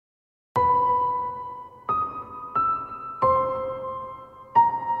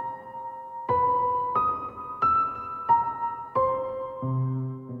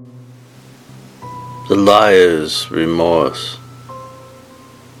The Liar's Remorse.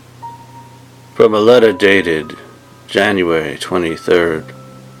 From a letter dated January 23rd,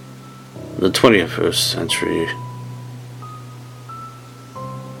 the 21st century.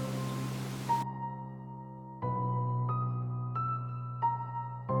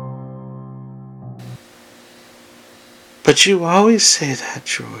 But you always say that,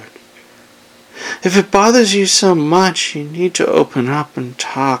 George. If it bothers you so much, you need to open up and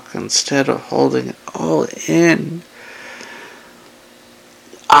talk instead of holding it all in.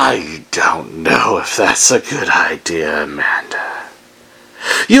 I don't know if that's a good idea, Amanda.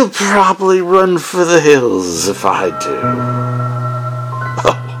 You'll probably run for the hills if I do.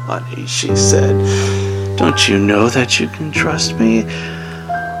 Oh, honey, she said, don't you know that you can trust me?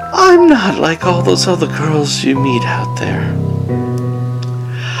 I'm not like all those other girls you meet out there.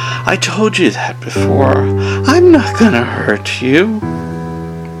 I told you that before. I'm not gonna hurt you.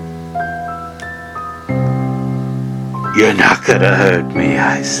 You're not gonna hurt me,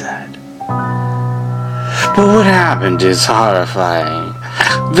 I said. But what happened is horrifying.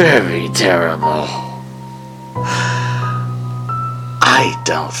 Very terrible. I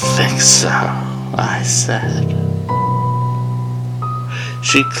don't think so, I said.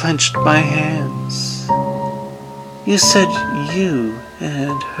 She clenched my hands. You said you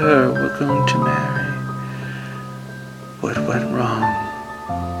and her were going to marry. What went wrong?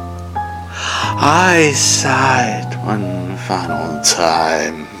 I sighed one final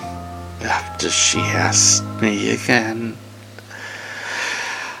time after she asked me again.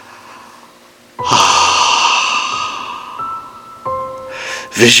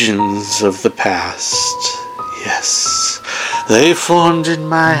 Visions of the past, yes, they formed in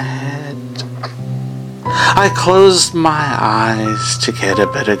my head. I closed my eyes to get a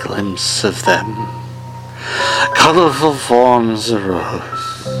better glimpse of them. Colorful forms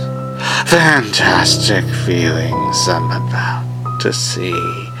arose. Fantastic feelings I'm about to see.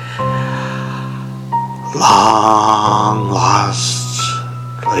 Long lost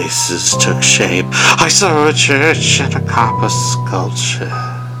places took shape. I saw a church and a copper sculpture.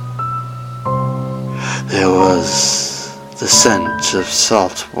 There was the scent of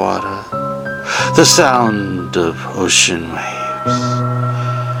salt water, the sound of ocean waves,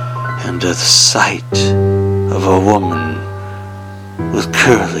 and the sight of a woman with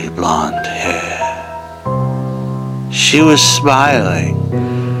curly blonde hair. She was smiling.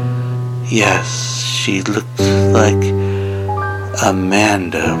 Yes, she looked like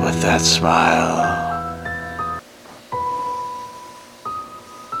Amanda with that smile.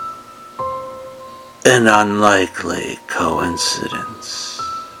 An unlikely coincidence.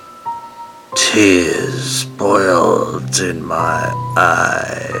 Tears boiled in my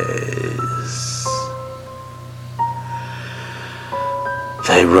eyes.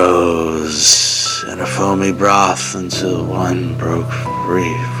 They rose in a foamy broth until one broke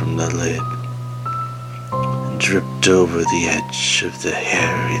free from the lid and dripped over the edge of the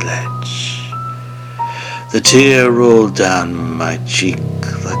hairy ledge. The tear rolled down my cheek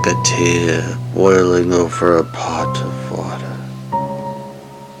like a tear boiling over a pot of water.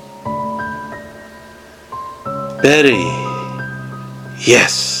 Betty.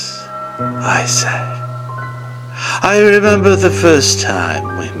 Yes, I said. I remember the first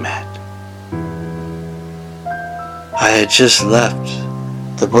time we met. I had just left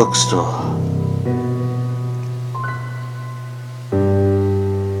the bookstore.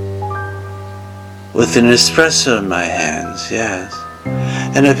 With an espresso in my hands, yes,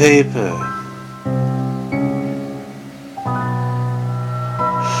 and a paper.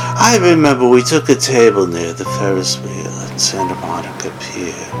 I remember we took a table near the Ferris wheel at Santa Monica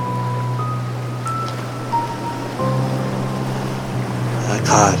Pier. I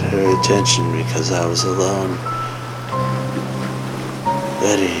caught her attention because I was alone.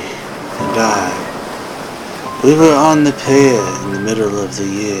 Betty and we were on the pier in the middle of the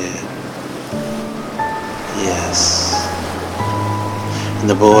year. Yes. And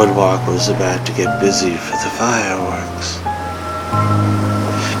the boardwalk was about to get busy for the fireworks.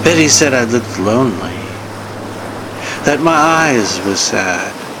 Betty said I looked lonely, that my eyes were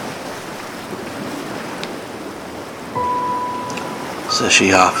sad. So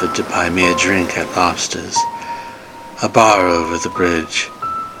she offered to buy me a drink at Lobster's, a bar over the bridge.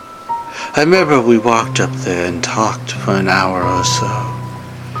 I remember we walked up there and talked for an hour or so.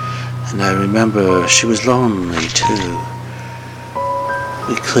 And I remember she was lonely too.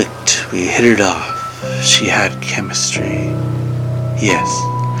 We clicked, we hit it off. She had chemistry. Yes,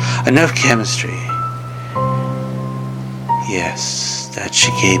 enough chemistry. Yes, that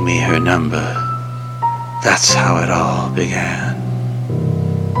she gave me her number. That's how it all began.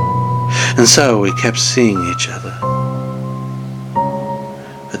 and so we kept seeing each other.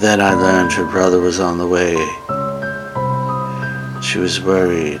 But then I learned her brother was on the way. She was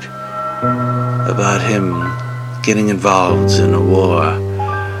worried about him getting involved in a war.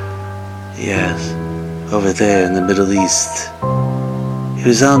 Yes, over there in the Middle East. He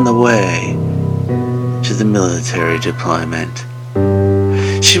was on the way to the military deployment.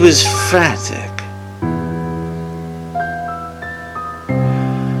 She was frantic.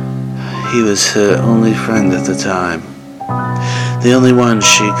 He was her only friend at the time, the only one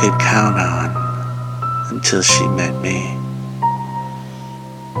she could count on until she met me.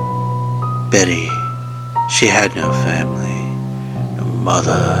 Betty, she had no family, no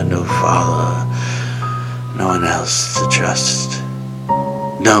mother, no father, no one else to trust.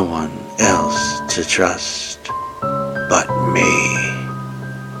 No one else to trust but me.